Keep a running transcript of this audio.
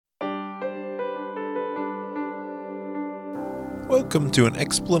Welcome to an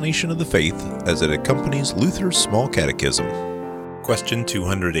explanation of the faith as it accompanies Luther's Small Catechism. Question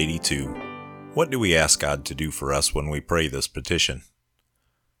 282. What do we ask God to do for us when we pray this petition?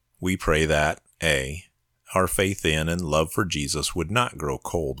 We pray that A. Our faith in and love for Jesus would not grow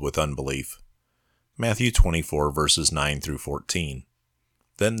cold with unbelief. Matthew 24 verses 9 through 14.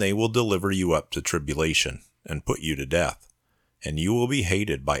 Then they will deliver you up to tribulation and put you to death, and you will be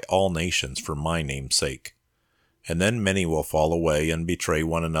hated by all nations for my name's sake. And then many will fall away and betray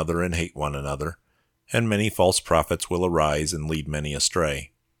one another and hate one another, and many false prophets will arise and lead many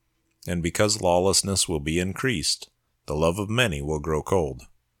astray. And because lawlessness will be increased, the love of many will grow cold.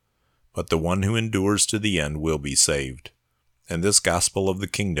 But the one who endures to the end will be saved. And this gospel of the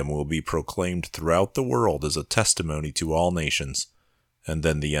kingdom will be proclaimed throughout the world as a testimony to all nations, and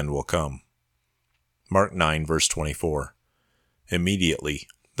then the end will come. Mark 9 verse 24. Immediately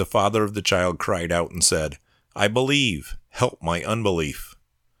the father of the child cried out and said, I believe, help my unbelief.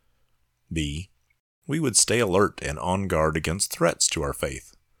 B. We would stay alert and on guard against threats to our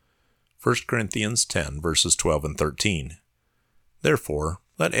faith. 1 Corinthians 10 verses 12 and 13. Therefore,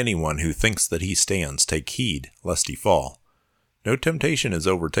 let anyone who thinks that he stands take heed, lest he fall. No temptation has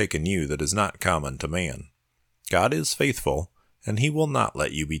overtaken you that is not common to man. God is faithful, and he will not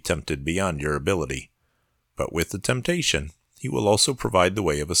let you be tempted beyond your ability. But with the temptation, he will also provide the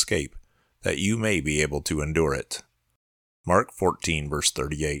way of escape, that you may be able to endure it. Mark 14 verse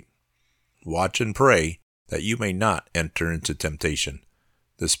 38. Watch and pray, that you may not enter into temptation.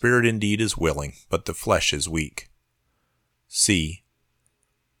 The spirit indeed is willing, but the flesh is weak. C.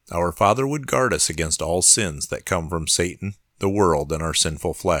 Our Father would guard us against all sins that come from Satan, the world, and our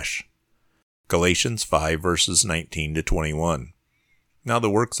sinful flesh. Galatians 5 verses 19 to 21. Now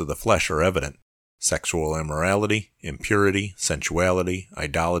the works of the flesh are evident: sexual immorality, impurity, sensuality,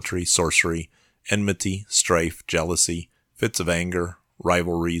 idolatry, sorcery, enmity, strife, jealousy, fits of anger,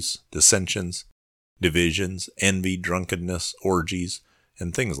 rivalries, dissensions, divisions, envy, drunkenness, orgies,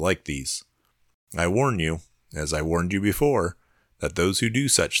 and things like these. I warn you, as I warned you before, that those who do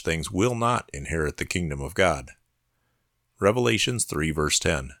such things will not inherit the kingdom of God. Revelations 3 verse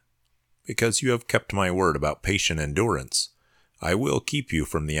 10. Because you have kept my word about patient endurance, I will keep you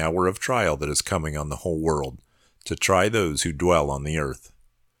from the hour of trial that is coming on the whole world, to try those who dwell on the earth.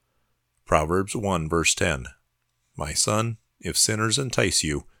 Proverbs 1 verse 10. My son, if sinners entice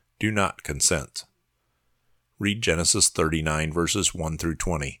you, do not consent. Read Genesis 39 verses 1 through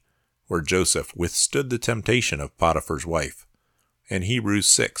 20, where Joseph withstood the temptation of Potiphar's wife, and Hebrews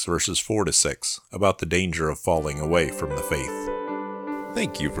 6 verses 4 to 6, about the danger of falling away from the faith.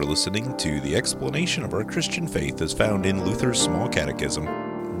 Thank you for listening to the explanation of our Christian faith as found in Luther's Small Catechism,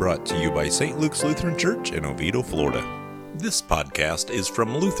 brought to you by St. Luke's Lutheran Church in Oviedo, Florida. This podcast is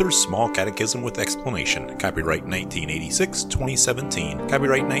from Luther's Small Catechism with Explanation, copyright 1986, 2017,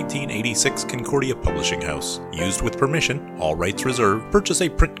 copyright 1986 Concordia Publishing House. Used with permission, all rights reserved. Purchase a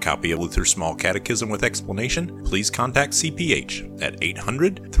print copy of Luther's Small Catechism with Explanation. Please contact CPH at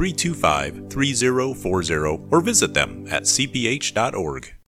 800-325-3040 or visit them at cph.org.